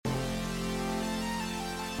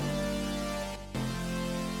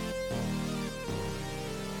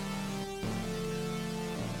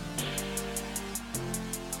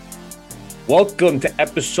Welcome to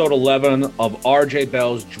episode 11 of RJ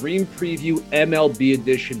Bell's Dream Preview MLB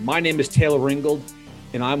edition. My name is Taylor Ringold,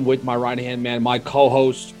 and I'm with my right-hand man, my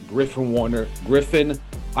co-host, Griffin Warner. Griffin,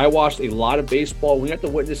 I watched a lot of baseball. We got to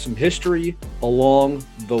witness some history along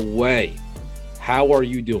the way. How are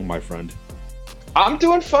you doing, my friend? I'm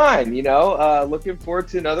doing fine, looking forward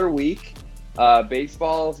to another week.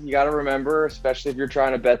 Baseball, you got to remember, especially if you're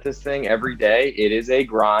trying to bet this thing every day, it is a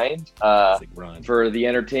grind. For the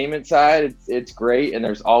entertainment side, it's great, and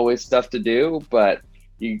there's always stuff to do, but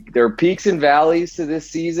there are peaks and valleys to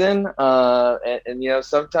this season. And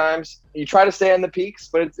sometimes you try to stay on the peaks,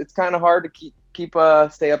 but it's kind of hard to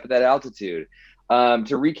stay up at that altitude.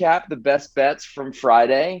 To recap the best bets from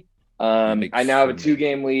Friday, I now have a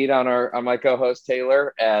 2-game lead on my co-host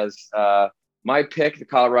Taylor as my pick, the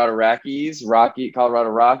Colorado Rockies,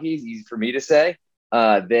 easy for me to say.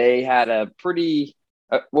 They had a pretty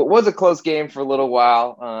what was a close game for a little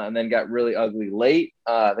while, and then got really ugly late.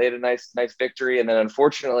 They had a nice victory, and then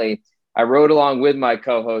unfortunately, I rode along with my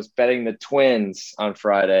co-host betting the Twins on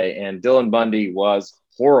Friday, and Dylan Bundy was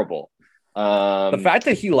horrible. The fact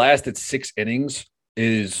that he lasted 6 innings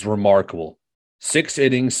is remarkable. 6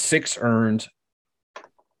 innings, 6 earned,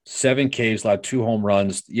 7 Ks, allowed 2 home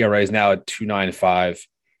runs. The ERA is now at 2.95.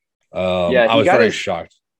 I was very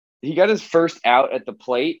shocked. He got his first out at the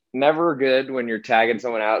plate. Never good when you're tagging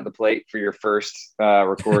someone out at the plate for your first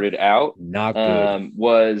recorded out. Not good.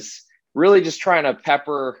 Was really just trying to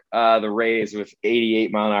pepper the Rays with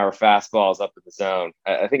 88-mile-an-hour fastballs up in the zone.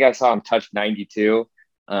 I think I saw him touch 92,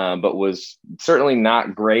 but was certainly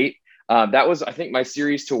not great. That was, I think, my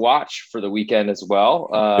series to watch for the weekend as well.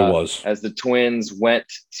 It was. As the Twins went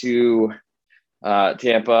to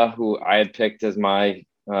Tampa, who I had picked as my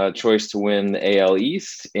choice to win the AL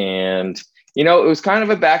East. And, it was kind of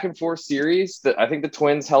a back-and-forth series. I think the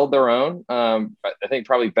Twins held their own. I think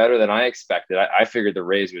probably better than I expected. I figured the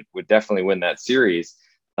Rays would definitely win that series.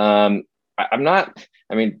 The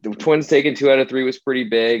Twins taking 2 out of 3 was pretty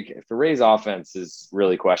big. The Rays offense is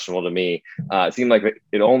really questionable to me. It seemed like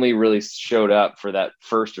it only really showed up for that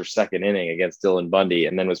first or second inning against Dylan Bundy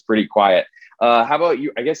and then was pretty quiet. How about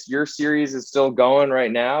you? I guess your series is still going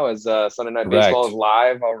right now as Sunday Night Baseball is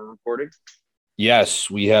live while we're recording. Yes,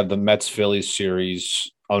 we have the Mets-Phillies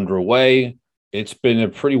series underway. It's been a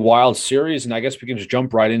pretty wild series, and I guess we can just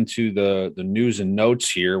jump right into the news and notes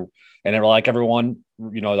here. And like everyone,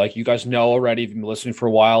 like you guys know already, if you've been listening for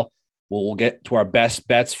a while, we'll get to our best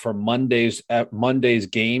bets for Monday's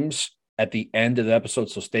games at the end of the episode.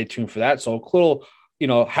 So stay tuned for that. So a little,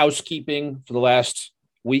 housekeeping for the last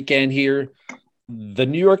weekend here. The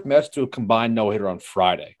New York Mets do a combined no-hitter on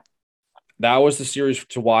Friday. That was the series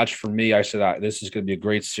to watch for me. I said, this is going to be a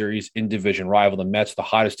great series, in division rival. The Mets, the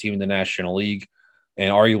hottest team in the National League, and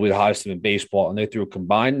arguably the hottest team in baseball, and they threw a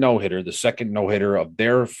combined no-hitter, the second no-hitter of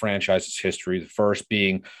their franchise's history, the first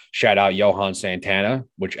being, shout out, Johan Santana,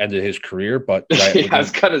 which ended his career. But I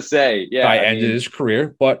was going to say, ended his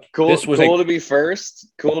career. But cool to be first.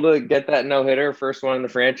 Cool to get that no-hitter, first one in the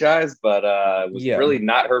franchise, but was really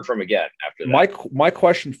not heard from again after that. My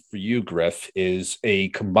question for you, Griff, is a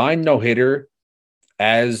combined no-hitter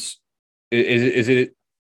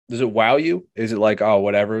does it wow you? Is it like, oh,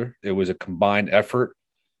 whatever, it was a combined effort?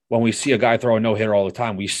 When we see a guy throw a no-hitter all the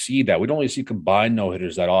time, we see that. We don't really see combined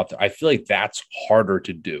no-hitters that often. I feel like that's harder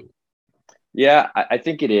to do. Yeah, I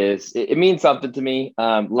think it is. It means something to me,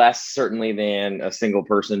 less certainly than a single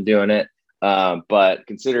person doing it. But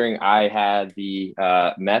considering I had the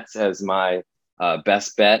Mets as my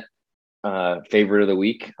best bet favorite of the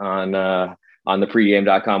week on the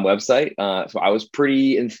pregame.com website. So I was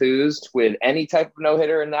pretty enthused with any type of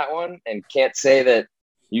no-hitter in that one, and can't say that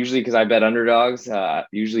usually, because I bet underdogs,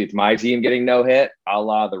 usually it's my team getting no-hit, a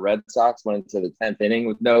la the Red Sox went into the 10th inning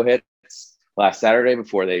with no-hits last Saturday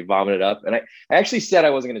before they vomited up. And I actually said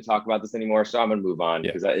I wasn't going to talk about this anymore, so I'm going to move on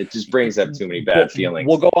because it just brings up too many bad feelings.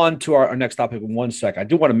 We'll go on to our next topic in 1 sec. I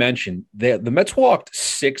do want to mention the Mets walked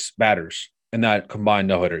 6 batters in that combined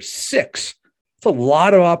no-hitter. 6. It's a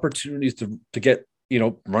lot of opportunities to get,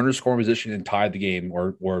 runner scoring position and tie the game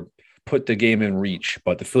or put the game in reach,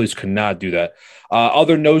 but the Phillies could not do that.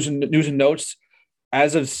 Other news and notes,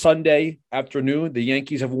 as of Sunday afternoon, the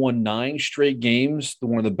Yankees have won 9 straight games. They're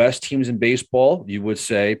one of the best teams in baseball, people would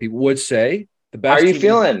say. The best. How are you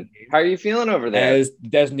feeling? How are you feeling over there? As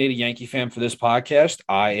designated Yankee fan for this podcast,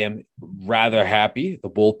 I am rather happy. The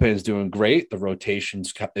bullpen's doing great. The rotation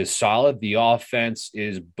is solid. The offense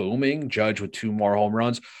is booming. Judge with 2 more home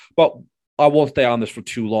runs. But I won't stay on this for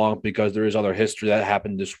too long because there is other history that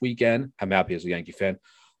happened this weekend. I'm happy as a Yankee fan.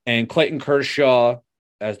 And Clayton Kershaw,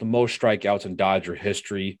 as the most strikeouts in Dodger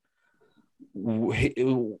history.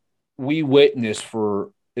 we witnessed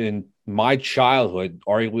in my childhood,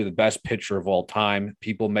 arguably the best pitcher of all time.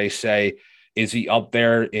 People may say, is he up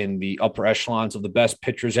there in the upper echelons of the best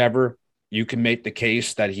pitchers ever? You can make the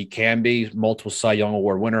case that he can be. Multiple Cy Young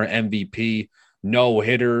Award winner, MVP, no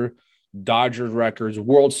hitter, Dodgers records,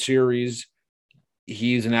 World Series.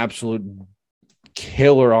 He's an absolute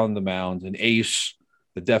killer on the mound, an ace,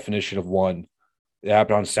 the definition of one. It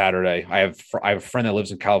happened on Saturday. I have a friend that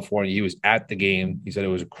lives in California. He was at the game. He said it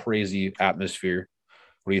was a crazy atmosphere.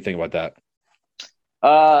 What do you think about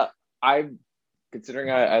that?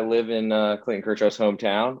 Considering I live in Clayton Kershaw's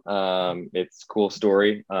hometown, it's a cool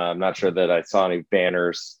story. I'm not sure that I saw any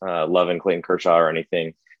banners loving Clayton Kershaw or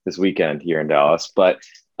anything this weekend here in Dallas, but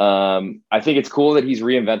I think it's cool that he's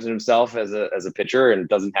reinvented himself as a pitcher and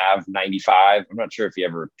doesn't have 95. I'm not sure if he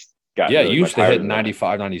ever got. Yeah, he used to hit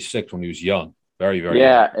 95, 96 when he was young. Very, very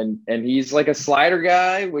young. And he's like a slider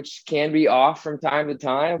guy, which can be off from time to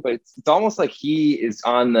time, but it's almost like he is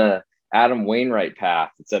on the Adam Wainwright path,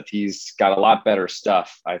 except he's got a lot better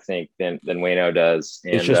stuff, I think, than Waino does.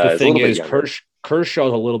 And, it's just the thing is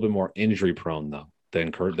Kershaw's a little bit more injury prone though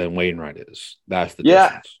than Wainwright is. That's the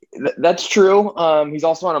difference. That's true. He's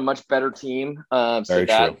also on a much better team, so very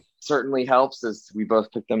that true. Certainly helps, as we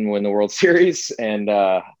both picked them to win the World Series, and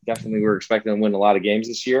definitely we're expecting them to win a lot of games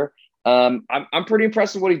this year. I'm pretty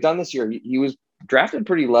impressed with what he's done this year. He was drafted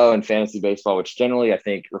pretty low in fantasy baseball, which generally I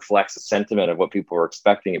think reflects the sentiment of what people were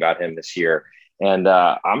expecting about him this year. And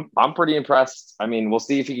I'm pretty impressed. I mean, we'll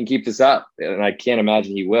see if he can keep this up, and I can't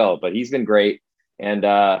imagine he will, but he's been great. And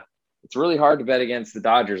it's really hard to bet against the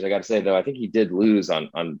Dodgers. I got to say, though, I think he did lose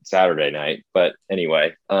on Saturday night. But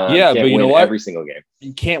anyway, but you know what? Every single game.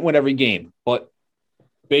 You can't win every game, but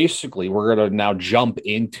basically, we're going to now jump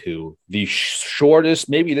into the shortest,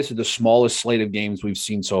 maybe this is the smallest slate of games we've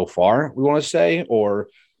seen so far, we want to say, or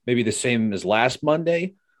maybe the same as last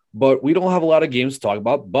Monday. But we don't have a lot of games to talk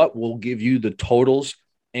about, but we'll give you the totals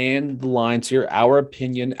and the lines here, our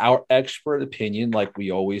opinion, our expert opinion, like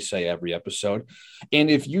we always say every episode. And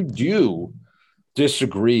if you do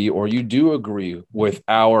disagree or you do agree with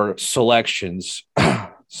our selections,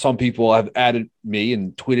 some people have added me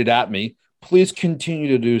and tweeted at me, please continue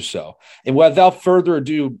to do so. And without further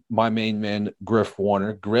ado, my main man, Griff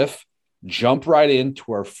Warner. Griff, jump right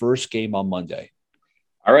into our first game on Monday.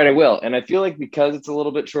 All right, I will. And I feel like because it's a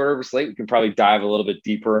little bit shorter of a slate, we can probably dive a little bit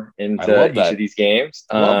deeper into each of these games.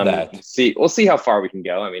 Love that. We'll see how far we can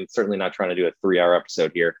go. I mean, certainly not trying to do a 3-hour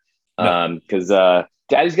episode here because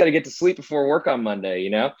Daddy's got to get to sleep before work on Monday, you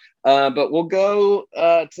know? But we'll go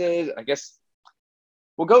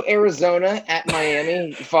we'll go Arizona at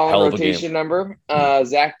Miami, following rotation number.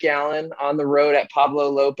 Zach Gallen on the road at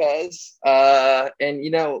Pablo Lopez. And,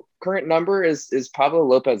 you know, current number is Pablo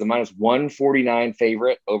Lopez, a -149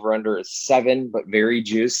 favorite. Over under is 7, but very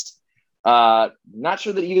juiced. Not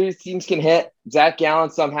sure that either of these teams can hit. Zach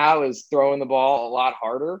Gallen somehow is throwing the ball a lot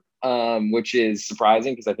harder, which is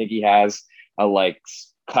surprising because I think he has a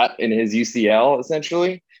cut in his UCL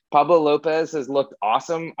essentially. Pablo Lopez has looked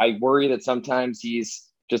awesome. I worry that sometimes he's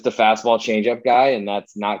just a fastball changeup guy, and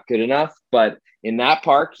that's not good enough. But in that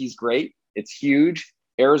park, he's great. It's huge.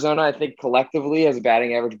 Arizona, I think, collectively has a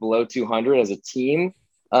batting average below 200 as a team,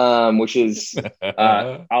 which is,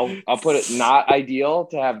 I'll put it, not ideal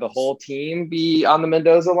to have the whole team be on the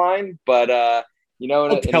Mendoza line. But, I'll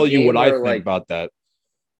tell you what I think about that.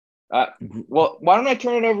 Well, why don't I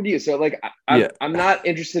turn it over to you? So, I'm not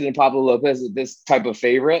interested in Pablo Lopez as this type of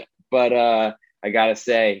favorite, but I got to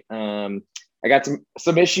say, I got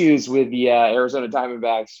some issues with the Arizona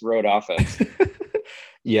Diamondbacks road offense.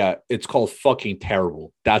 Yeah, it's called fucking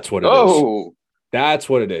terrible. That's what it is. That's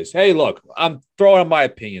what it is. Hey, look, I'm throwing my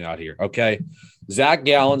opinion out here, okay? Zach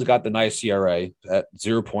Gallen's got the nice ERA at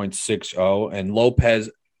 0.60, and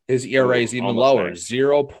Lopez, his ERA is even lower, nice.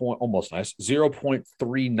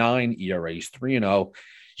 0.39 ERA. He's 3-0.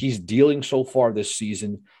 He's dealing so far this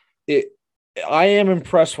season. I am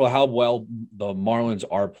impressed with how well the Marlins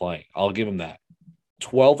are playing. I'll give them that.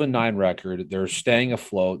 12-9 record. They're staying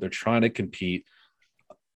afloat. They're trying to compete.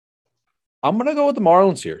 I'm going to go with the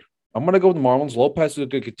Marlins here. I'm going to go with the Marlins. Lopez is going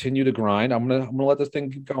to continue to grind. I'm going to let this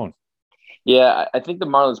thing keep going. Yeah, I think the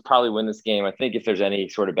Marlins probably win this game. I think if there's any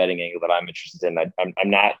sort of betting angle that I'm interested in, I'm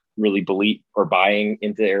not really buying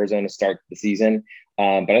into Arizona to start the season. But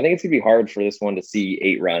I think it's going to be hard for this one to see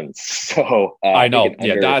 8 runs. So I know.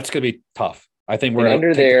 That's going to be tough. I think we're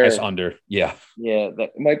under there. Under. Yeah. Yeah,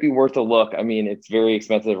 that might be worth a look. I mean, it's very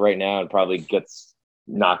expensive right now. It probably gets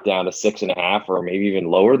knocked down to 6.5 or maybe even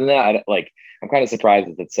lower than that. I'm kind of surprised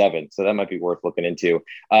it's at 7. So that might be worth looking into.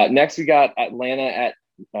 Next, we got Atlanta at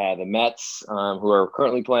the Mets, who are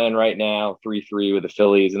currently playing right now 3-3 with the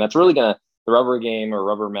Phillies, and that's really the rubber game or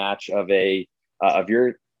rubber match of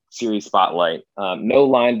your series spotlight. No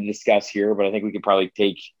line to discuss here, but I think we could probably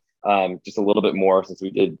take just a little bit more since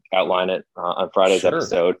we did outline it on Friday's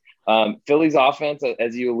episode. Phillies offense,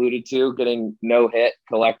 as you alluded to, getting no hit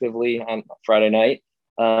collectively on Friday night.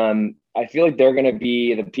 I feel like they're going to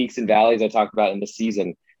be the peaks and valleys I talked about in the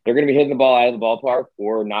season. They're going to be hitting the ball out of the ballpark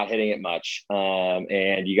or not hitting it much.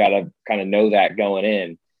 And you got to kind of know that going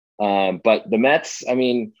in. But the Mets, I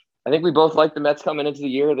mean, I think we both like the Mets coming into the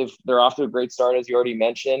year. They're off to a great start, as you already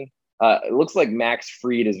mentioned. It looks like Max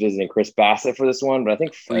Fried is visiting Chris Bassett for this one, but I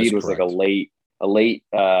think Fried was correct. Like a late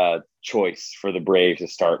choice for the Braves to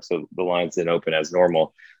start, so the lines didn't open as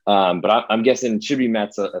normal. But I'm guessing it should be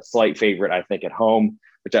Mets a slight favorite, I think, at home,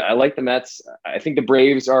 which I like the Mets. I think the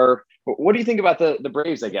Braves are – what do you think about the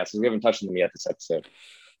Braves, I guess? We haven't touched on them yet this episode.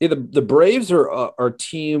 Yeah, the Braves are a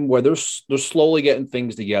team where they're slowly getting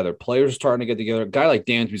things together. Players are starting to get together. A guy like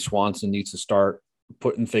Dansby Swanson needs to start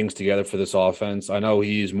putting things together for this offense. I know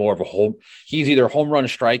he's more of he's either home run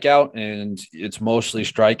strikeout, and it's mostly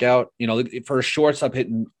strikeout. You know, for a shortstop,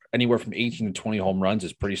 hitting anywhere from 18 to 20 home runs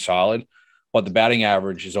is pretty solid, but the batting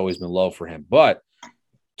average has always been low for him. But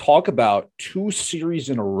talk about 2 series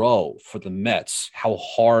in a row for the Mets, how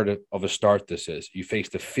hard of a start this is. You face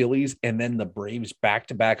the Phillies and then the Braves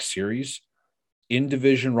back-to-back series in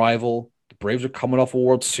division rival. The Braves are coming off a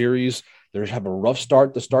World Series. They have a rough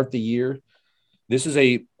start to start the year. This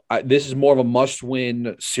is more of a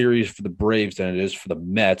must-win series for the Braves than it is for the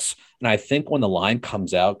Mets. And I think when the line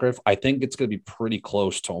comes out, Griff, I think it's going to be pretty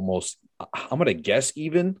close to almost, I'm going to guess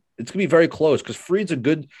even. It's going to be very close because Fried's a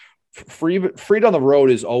good – Fried on the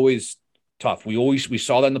road is always tough. We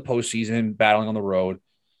saw that in the postseason, battling on the road.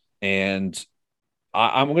 And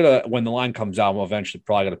I'm going to, when the line comes out, I'm eventually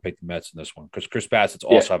probably going to pick the Mets in this one because Chris Bassett's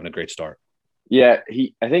also having a great start. Yeah,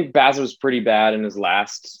 I think Bassett was pretty bad in his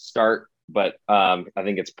last start, but I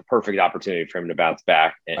think it's a perfect opportunity for him to bounce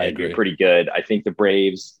back and be pretty good. I think the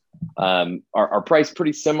Braves are priced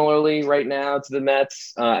pretty similarly right now to the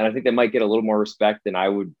Mets, and I think they might get a little more respect than I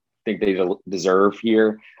would think they deserve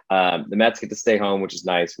here. The Mets get to stay home, which is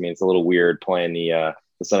nice. I mean, it's a little weird playing the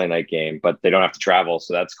Sunday night game, but they don't have to travel,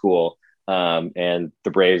 so that's cool. And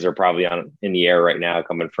the Braves are probably in the air right now,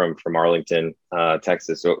 coming from Arlington,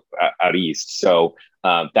 Texas, so out east. So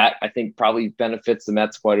that I think probably benefits the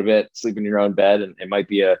Mets quite a bit. Sleep in your own bed, and it might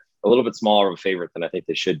be a little bit smaller of a favorite than I think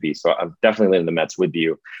they should be. So I'm definitely leaning the Mets with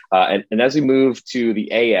you. And as we move to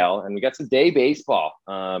the AL, and we got some day baseball,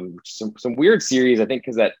 some weird series, I think,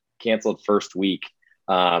 because that canceled first week.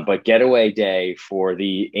 But getaway day for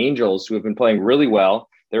the Angels, who have been playing really well.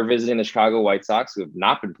 They're visiting the Chicago White Sox, who have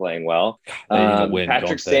not been playing well. They need a win,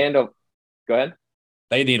 Patrick Sandoval. Go ahead.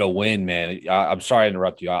 They need a win, man. I'm sorry to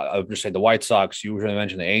interrupt you. I would just say the White Sox, you really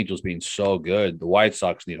mentioned the Angels being so good. The White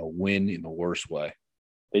Sox need a win in the worst way.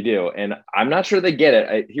 They do. And I'm not sure they get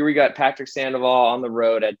it. Here we got Patrick Sandoval on the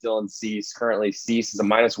road at Dylan Cease. Currently, Cease is a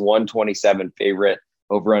 -127 favorite.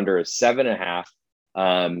 Over-under is 7.5.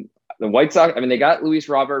 The White Sox, I mean, they got Luis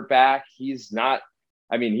Robert back. He's not,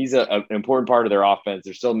 I mean, he's an important part of their offense.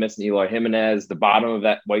 They're still missing Eloy Jimenez. The bottom of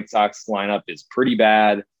that White Sox lineup is pretty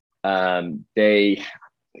bad. They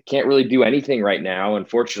can't really do anything right now,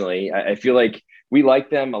 unfortunately. I feel like we like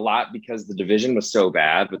them a lot because the division was so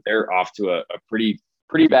bad, but they're off to a pretty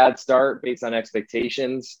bad start based on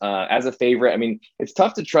expectations. As a favorite, I mean, it's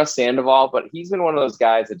tough to trust Sandoval, but he's been one of those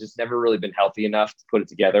guys that just never really been healthy enough to put it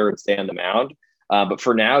together and stay on the mound. But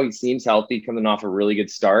for now, he seems healthy, coming off a really good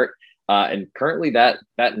start. And currently that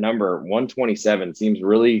number, 127, seems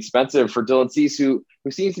really expensive for Dylan Cease, who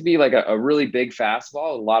seems to be like a really big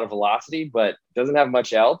fastball, a lot of velocity, but doesn't have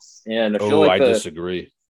much else. And I feel like I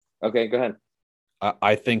disagree. Okay, go ahead.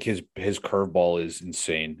 I think his curveball is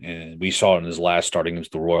insane. And we saw it in his last starting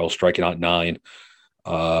against the Royals, striking out 9.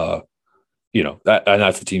 And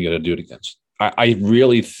that's the team you got to do it against. I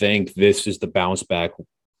really think this is the bounce back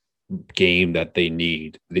game that they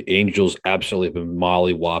need. The Angels absolutely have been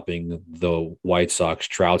molly-whopping the White Sox.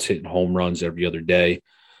 Trout's hitting home runs every other day.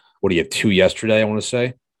 What do you have, 2 yesterday, I want to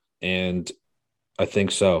say? And I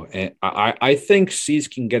think so. And I think Cease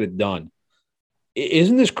can get it done.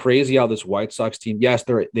 Isn't this crazy how this White Sox team, yes,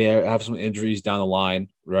 they have some injuries down the line,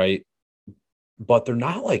 right? But they're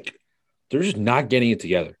just not getting it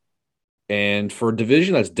together. And for a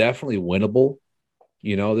division that's definitely winnable,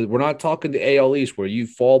 you know, we're not talking the AL East where you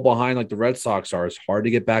fall behind like the Red Sox are. It's hard to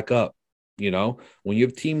get back up. You know, when you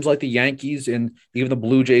have teams like the Yankees and even the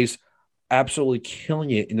Blue Jays absolutely killing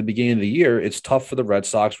it in the beginning of the year, it's tough for the Red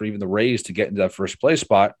Sox or even the Rays to get into that first place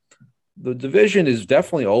spot. The division is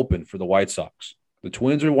definitely open for the White Sox. The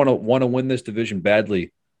Twins want to win this division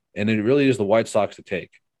badly, and it really is the White Sox to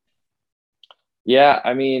take. Yeah,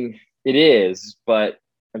 I mean, it is, but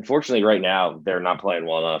unfortunately, right now they're not playing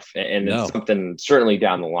well enough, and No. it's something certainly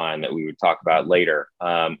down the line that we would talk about later.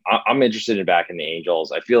 I'm interested in backing the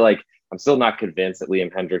Angels. I feel like I'm still not convinced that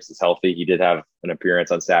Liam Hendricks is healthy. He did have an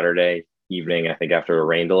appearance on Saturday evening, I think, after a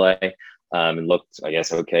rain delay, and looked, I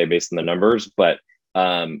guess, okay based on the numbers. But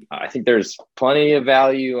I think there's plenty of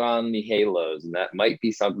value on the Halos, and that might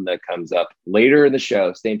be something that comes up later in the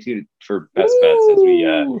show. Stay tuned for best bets as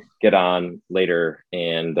we get on later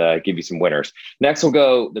and give you some winners. Next, we'll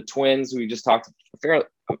go the Twins. We just talked a fair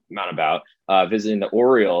amount about visiting the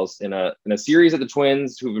Orioles in a series of the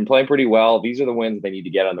Twins who've been playing pretty well. These are the wins they need to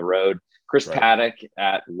get on the road. Chris Paddock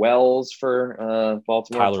at Wells for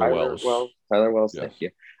Baltimore. Tyler Wells. Tyler Wells. Yes. Thank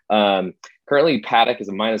you. Currently, Paddock is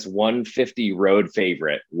a minus 150 road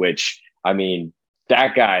favorite, which, I mean,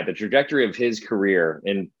 that guy, the trajectory of his career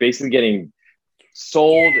and basically getting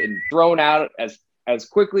sold and thrown out as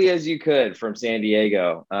quickly as you could from San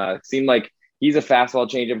Diego. Seemed like he's a fastball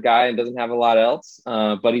changeup guy and doesn't have a lot else,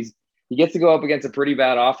 but he gets to go up against a pretty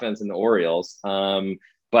bad offense in the Orioles.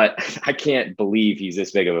 But I can't believe he's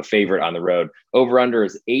this big of a favorite on the road. Over-under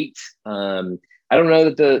is 8. I don't know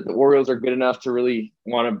that the Orioles are good enough to really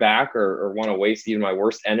want to back or want to waste even my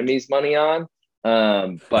worst enemy's money on.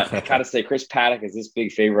 But I got to say, Chris Paddock is this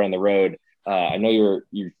big favorite on the road. I know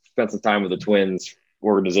you've spent some time with the Twins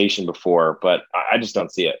organization before, but I just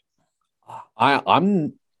don't see it.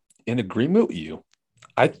 I'm in agreement with you.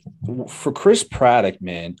 For Chris Paddock,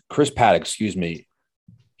 excuse me,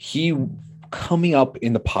 he coming up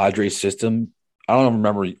in the Padres system. I don't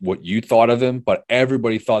remember what you thought of him, but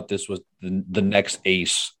everybody thought this was the next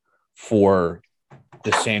ace for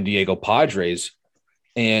the San Diego Padres.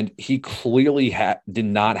 And he clearly did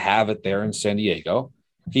not have it there in San Diego.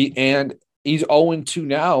 He's 0-2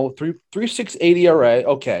 now, 3.68 ERA.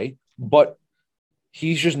 Okay, but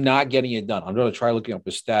he's just not getting it done. I'm going to try looking up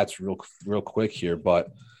his stats real quick here.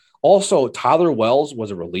 But also, Tyler Wells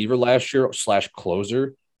was a reliever last year /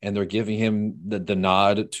 closer, and they're giving him the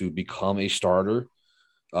nod to become a starter.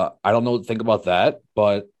 I don't know what to think about that,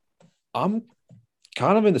 but I'm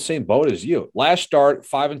kind of in the same boat as you. Last start,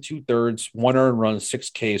 5 2/3, 1 earned run, 6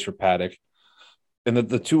 Ks for Paddock. And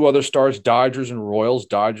the two other starts, Dodgers and Royals.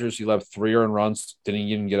 Dodgers, he left 3 earned runs, didn't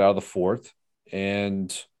even get out of the 4th.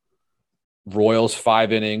 And Royals,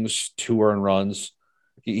 5 innings, 2 earned runs.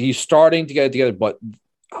 He's starting to get it together, but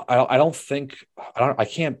I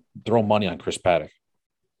can't throw money on Chris Paddock.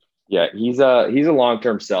 Yeah, he's a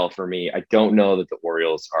long-term sell for me. I don't know that the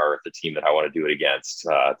Orioles are the team that I want to do it against,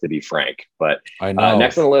 to be frank. But I know.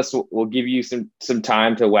 Next on the list, we'll give you some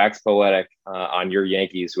time to wax poetic on your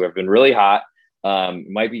Yankees, who have been really hot.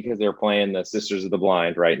 Might be because they're playing the Sisters of the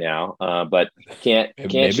Blind right now, but can't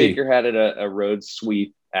shake your head at a road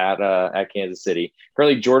sweep at Kansas City.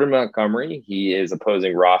 Currently, Jordan Montgomery, he is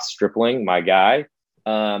opposing Ross Stripling, my guy.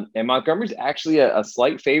 And Montgomery's actually a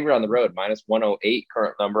slight favorite on the road, minus 108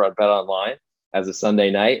 current number on Bet Online as a Sunday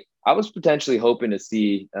night. I was potentially hoping to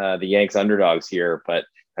see the Yanks underdogs here, but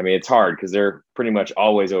I mean, it's hard because they're pretty much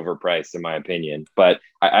always overpriced in my opinion. But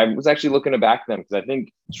I was actually looking to back them because I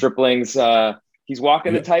think Stripling's he's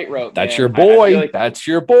walking the tightrope. That's man. your boy. Like that's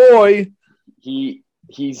your boy.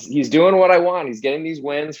 He's doing what I want. He's getting these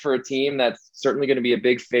wins for a team that's certainly going to be a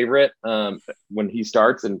big favorite when he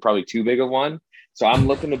starts, and probably too big of one. So I'm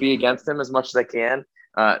looking to be against him as much as I can.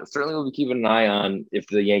 Certainly we'll be keeping an eye on if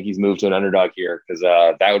the Yankees move to an underdog here, because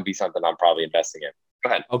that would be something I'm probably investing in. Go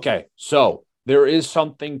ahead. Okay, so there is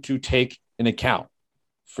something to take in account.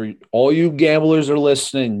 For all you gamblers that are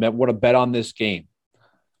listening that want to bet on this game,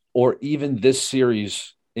 or even this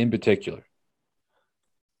series in particular.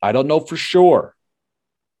 I don't know for sure,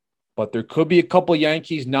 but there could be a couple of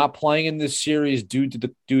Yankees not playing in this series due to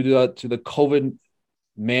the COVID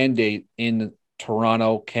mandate in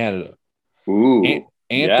Toronto, Canada. Ooh,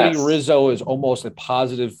 Anthony Rizzo is almost a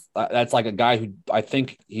positive. That's like a guy who I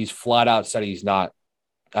think he's flat out said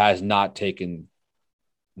has not taken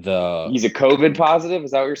the. He's a COVID positive.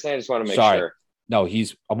 Is that what you're saying? I just want to make sure. No,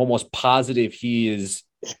 I'm almost positive he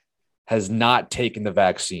has not taken the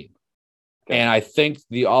vaccine. Okay. And I think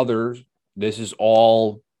this is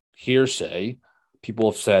all hearsay.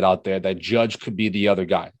 People have said out there that Judge could be the other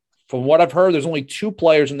guy. From what I've heard, there's only 2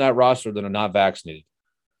 players in that roster that are not vaccinated.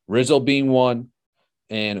 Rizzo being one,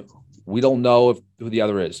 and we don't know who the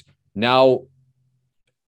other is. Now,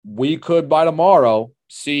 we could, by tomorrow,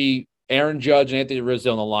 see Aaron Judge and Anthony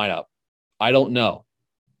Rizzo in the lineup. I don't know.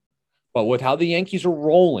 But with how the Yankees are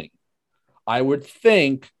rolling, I would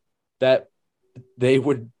think that they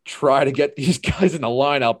would try to get these guys in the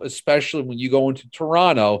lineup, especially when you go into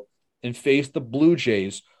Toronto and face the Blue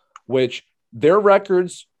Jays, which their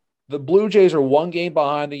records, the Blue Jays are one game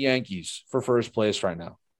behind the Yankees for first place right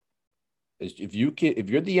now. If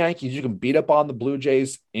you're the Yankees, you can beat up on the Blue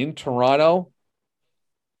Jays in Toronto.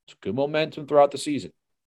 It's good momentum throughout the season.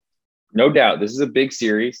 No doubt. This is a big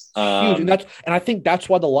series. Huge. And I think that's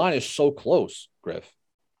why the line is so close, Griff.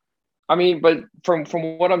 I mean, but from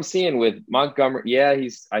what I'm seeing with Montgomery,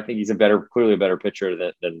 I think he's clearly a better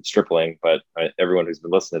pitcher than Stripling. But everyone who's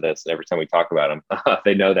been listening to this, and every time we talk about him,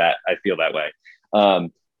 they know that I feel that way.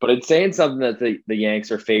 But it's saying something that the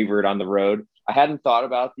Yanks are favored on the road. I hadn't thought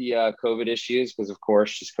about the COVID issues because, of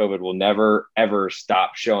course, just COVID will never, ever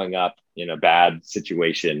stop showing up in a bad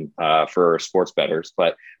situation for sports bettors.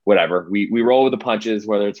 But whatever, we roll with the punches,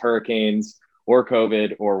 whether it's hurricanes or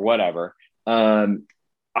COVID or whatever. I'm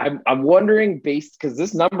wondering because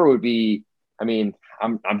this number would be, I mean,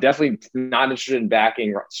 I'm definitely not interested in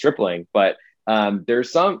backing Stripling, but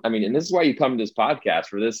there's some, I mean, and this is why you come to this podcast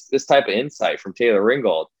for this type of insight from Taylor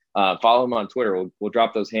Ringold. Follow him on Twitter. We'll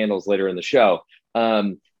drop those handles later in the show.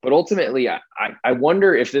 But ultimately, I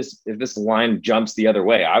wonder if this line jumps the other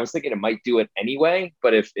way. I was thinking it might do it anyway,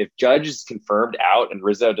 but if Judge is confirmed out and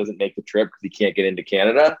Rizzo doesn't make the trip because he can't get into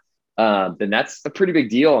Canada, then that's a pretty big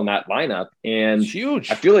deal in that lineup. And it's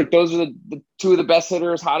huge. I feel like those are the two of the best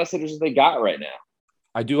hitters, hottest hitters that they got right now.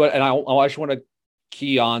 I do. And I just want to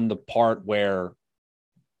key on the part where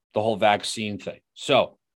the whole vaccine thing.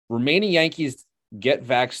 So remaining Yankees get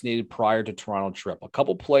vaccinated prior to Toronto trip. A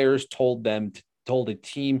couple players told a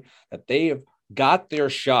team that they have got their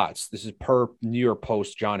shots. This is per New York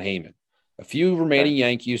Post, John Heyman. A few remaining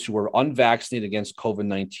Yankees who were unvaccinated against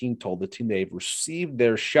COVID-19 told the team they've received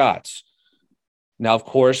their shots. Now, of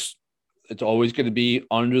course, it's always going to be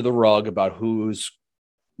under the rug about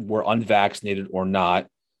were unvaccinated or not.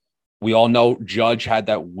 We all know Judge had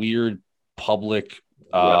that weird public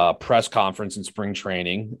press conference in spring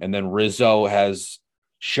training, and then Rizzo has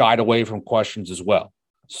shied away from questions as well.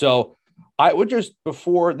 So I would just,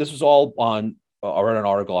 before this was all on, I read an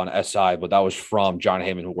article on SI, but that was from John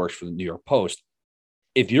Heyman, who works for the New York Post.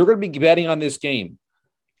 If you're going to be betting on this game,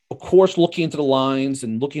 of course, looking into the lines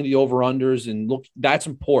and looking at the over-unders that's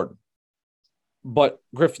important. But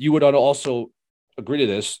Griff, you would also agree to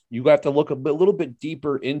this. You have to look a little bit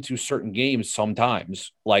deeper into certain games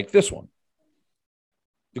sometimes, like this one.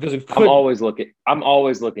 Because I'm always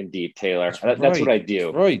looking deep, Taylor. That's what I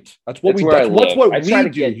do. Right. That's what we do here.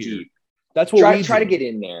 Deep. That's what we try to get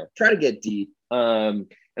in there. Try to get deep. And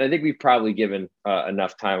I think we've probably given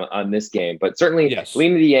enough time on this game, but certainly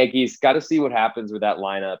lean to the Yankees. Got to see what happens with that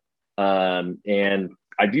lineup. And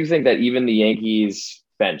I do think that even the Yankees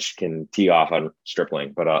bench can tee off on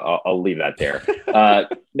Stripling, but I'll leave that there.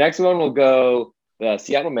 Next one will go the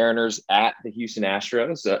Seattle Mariners at the Houston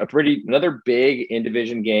Astros. Another big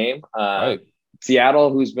in-division game.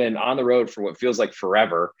 Seattle, who's been on the road for what feels like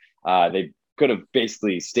forever. They could have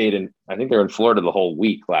basically stayed in. I think they're in Florida the whole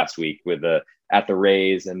week last week with at the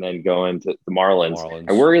Rays and then going to the Marlins.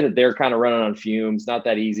 I worry that they're kind of running on fumes. Not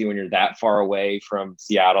that easy when you're that far away from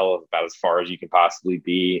Seattle, about as far as you can possibly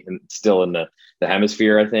be, and still in the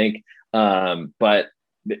hemisphere, I think. But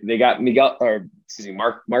they got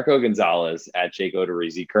Marco Gonzalez at Jake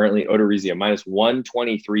Odorizzi. Currently, Odorizzi a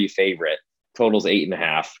 -123 favorite. Totals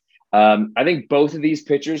 8.5. I think both of these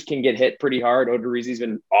pitchers can get hit pretty hard. Odorizzi's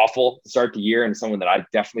been awful to start the year and someone that I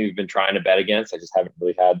definitely have been trying to bet against. I just haven't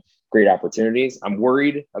really had great opportunities. I'm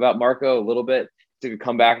worried about Marco a little bit. Took a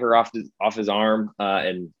comebacker off his arm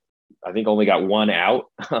and I think only got one out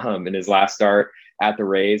in his last start at the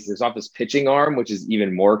Rays. There's off his pitching arm, which is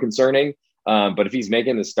even more concerning. But if he's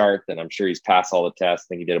making the start, then I'm sure he's passed all the tests.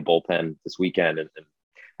 I think he did a bullpen this weekend and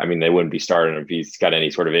I mean, they wouldn't be starting him if he's got any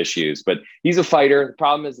sort of issues, but he's a fighter. The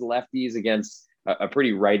problem is the lefties against a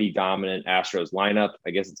pretty righty dominant Astros lineup. I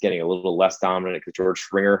guess it's getting a little less dominant because George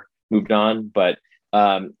Springer moved on, but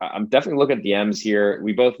I'm definitely looking at the M's here.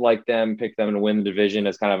 We both like them, pick them to win the division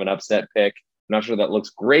as kind of an upset pick. I'm not sure that looks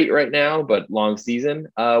great right now, but long season.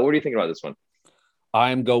 What do you think about this one?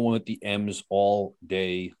 I'm going with the M's all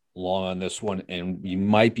day long on this one. And you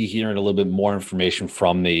might be hearing a little bit more information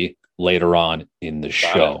from me later on in the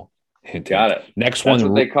show. Got it. Next one. That's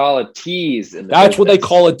what they call a tease. That's what they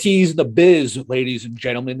call a tease in the biz, ladies and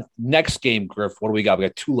gentlemen. Next game, Griff. What do we got? We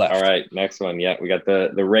got two left. All right. Next one. Yeah. We got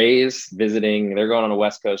the Rays visiting. They're going on a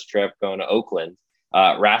West Coast trip, going to Oakland.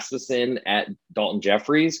 Rasmussen at Dalton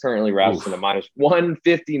Jeffries. Currently Rasmussen a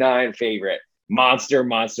 -159 favorite.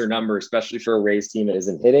 Monster number, especially for a Rays team that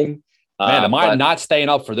isn't hitting. Man, am I not staying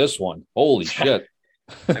up for this one? Holy shit.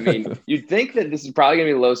 I mean, you'd think that this is probably going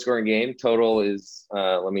to be a low-scoring game. Total is,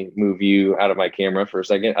 let me move you out of my camera for a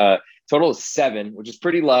second. Total is 7, which is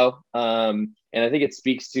pretty low. And I think it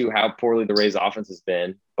speaks to how poorly the Rays offense has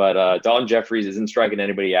been. But Dalton Jeffries isn't striking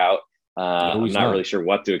anybody out. I'm not really sure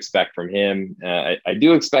what to expect from him. I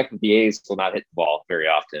do expect that the A's will not hit the ball very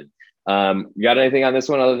often. You got anything on this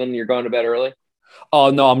one other than you're going to bed early? Oh,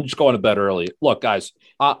 no, I'm just going to bed early. Look, guys,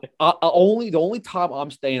 the only time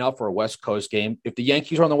I'm staying up for a West Coast game, if the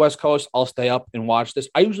Yankees are on the West Coast, I'll stay up and watch this.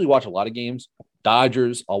 I usually watch a lot of games.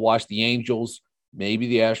 Dodgers, I'll watch the Angels, maybe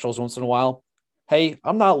the Astros once in a while. Hey,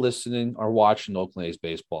 I'm not listening or watching Oakland A's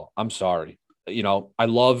baseball. I'm sorry. I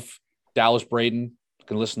love Dallas Braden. I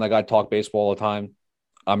can listen to that guy talk baseball all the time.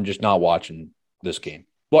 I'm just not watching this game.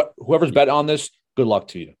 But whoever's betting on this, good luck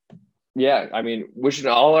to you. Yeah, I mean, wishing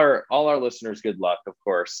all our listeners good luck, of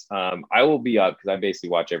course. I will be up because I basically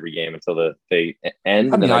watch every game until they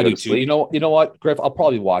end. I mean, I do too. You know what, Griff? I'll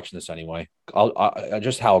probably be watching this anyway. I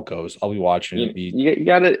just how it goes. I'll be watching it. You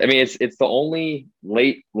got it. I mean, it's the only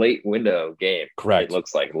late window game. Correct. It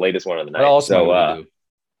looks like the latest one of the night. So,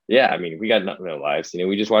 yeah, I mean, we got no lives.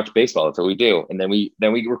 We just watch baseball. That's what we do, and then we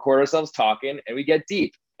record ourselves talking, and we get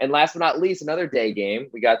deep. And last but not least, another day game.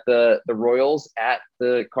 We got the Royals at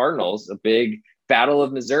the Cardinals, a big battle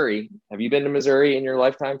of Missouri. Have you been to Missouri in your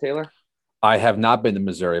lifetime, Taylor? I have not been to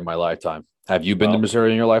Missouri in my lifetime. Have you been to Missouri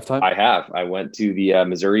in your lifetime? I have. I went to the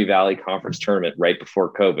Missouri Valley Conference Tournament right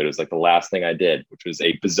before COVID. It was like the last thing I did, which was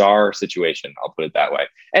a bizarre situation. I'll put it that way.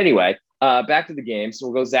 Anyway, back to the game. So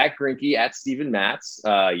we'll go Zach Greinke at Steven Matz,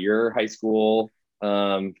 your high school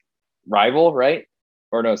rival, right?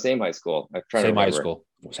 Or no, same high school. Same high school.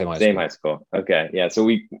 Same high school. Okay. Yeah. So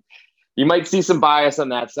you might see some bias on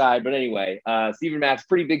that side, but anyway, Steven Matz,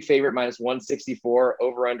 pretty big favorite, -164,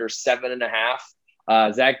 over under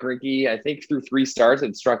 7.5. Zach Greinke, I think through 3 starts,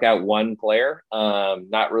 had struck out 1 player.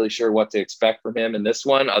 Not really sure what to expect from him in this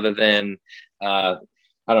one, other than I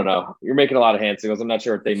don't know. You're making a lot of hand signals. I'm not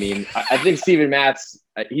sure what they mean. I think Steven Matz,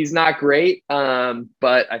 he's not great,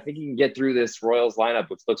 but I think he can get through this Royals lineup,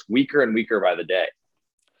 which looks weaker and weaker by the day.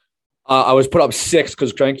 I was put up 6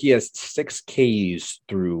 because Greinke has 6 Ks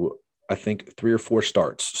through, I think, 3 or 4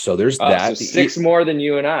 starts. So there's that. So 6 more than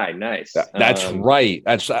you and I. Nice. That's right.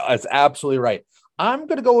 That's absolutely right. I'm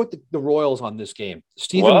going to go with the Royals on this game.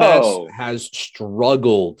 Steven Matz has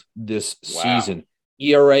struggled this season.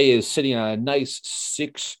 ERA is sitting on a nice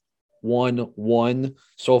 6.11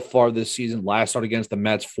 so far this season. Last start against the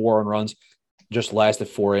Mets, 4 earned runs, just lasted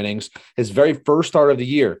 4 innings. His very first start of the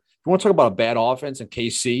year. If you want to talk about a bad offense in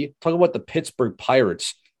KC, talk about the Pittsburgh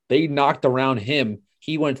Pirates. They knocked around him.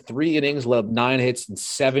 He went 3 innings, led 9 hits, and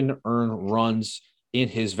 7 earned runs in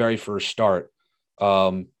his very first start.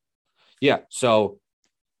 So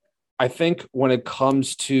I think when it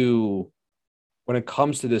comes to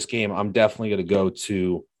this game, I'm definitely going to go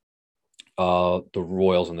to the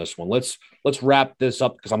Royals in this one. Let's wrap this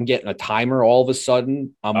up because I'm getting a timer all of a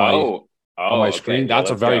sudden on my screen.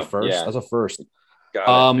 That's a very first. Yeah. That's a first.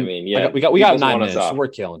 I mean, yeah, we got 9 minutes. So we're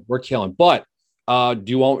killing. But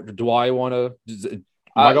do I want to?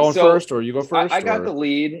 Am I going first, or you go first? I got the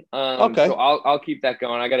lead. Okay, so I'll keep that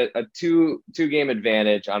going. I got a two game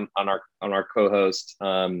advantage on our co-host.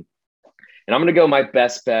 And I'm going to go my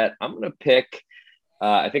best bet. I'm going to pick.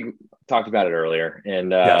 I think we talked about it earlier,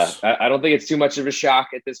 and yes. I don't think it's too much of a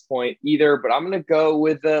shock at this point either. But I'm going to go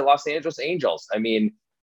with the Los Angeles Angels. I mean,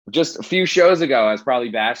 just a few shows ago, I was probably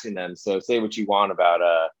bashing them. So say what you want about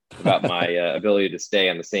my ability to stay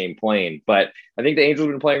on the same plane. But I think the Angels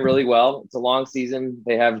have been playing really well. It's a long season.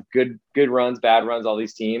 They have good runs, bad runs, all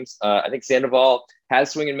these teams. I think Sandoval has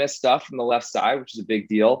swing and miss stuff from the left side, which is a big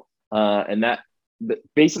deal. And that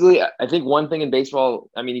basically, I think one thing in baseball,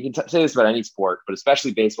 I mean, you can say this about any sport, but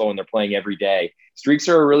especially baseball when they're playing every day, streaks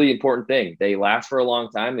are a really important thing. They last for a long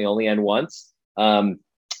time. They only end once.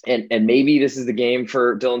 And maybe this is the game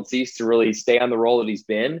for Dylan Cease to really stay on the roll that he's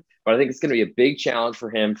been. But I think it's going to be a big challenge for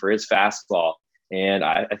him for his fastball. And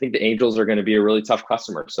I think the Angels are going to be a really tough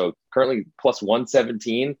customer. So currently plus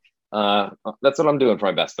 117. That's what I'm doing for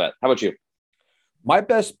my best bet. How about you? My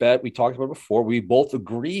best bet, we talked about before, we both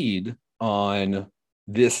agreed on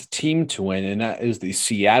this team to win, and that is the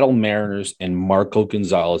Seattle Mariners and Marco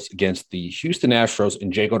Gonzalez against the Houston Astros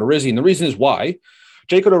and Jake Odorizzi. And the reason is why.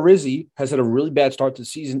 Jake Odorizzi has had a really bad start to the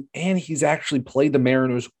season, and he's actually played the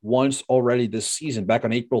Mariners once already this season. Back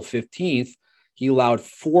on April 15th, he allowed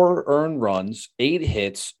 4 earned runs, 8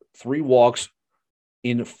 hits, 3 walks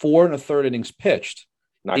in 4 1/3 innings pitched.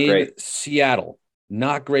 Not great. Seattle.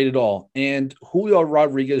 Not great at all. And Julio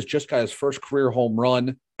Rodriguez just got his first career home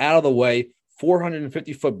run out of the way.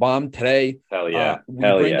 450-foot bomb today. Hell yeah. We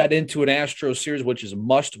bring that into an Astros series, which is a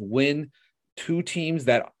must win. Two teams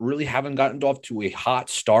that really haven't gotten off to a hot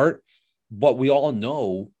start, but we all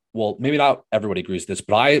know, well, maybe not everybody agrees with this,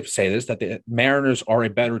 but I say this, that the Mariners are a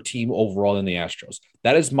better team overall than the Astros.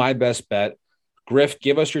 That is my best bet. Griff,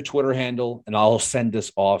 give us your Twitter handle, and I'll send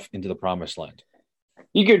this off into the promised land.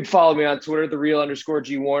 You can follow me on Twitter,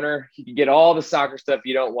 @the_real_G Warner. You can get all the soccer stuff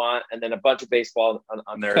you don't want, and then a bunch of baseball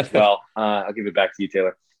on there as well. I'll give it back to you,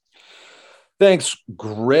 Taylor. Thanks,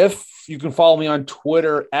 Griff. You can follow me on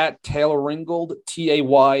Twitter @Taylor Ringold,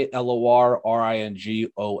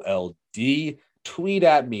 TaylorRingold. Tweet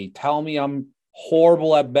at me. Tell me I'm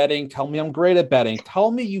horrible at betting. Tell me I'm great at betting.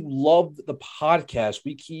 Tell me you love the podcast.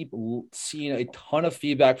 We keep seeing a ton of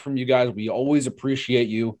feedback from you guys. We always appreciate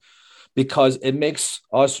you because it makes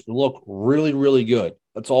us look really, really good.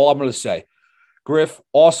 That's all I'm going to say. Griff,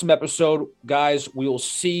 awesome episode. Guys, we will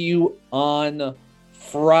see you on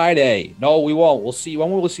Friday. No, we won't. We'll see you. When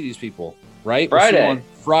will we see these people? Right? Friday. We'll on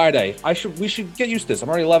Friday. We should get used to this. I'm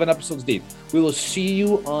already 11 episodes deep. We will see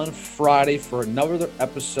you on Friday for another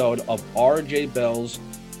episode of RJ Bell's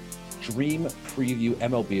Dream Preview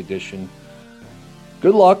MLB Edition.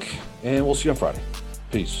 Good luck, and we'll see you on Friday.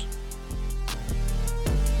 Peace.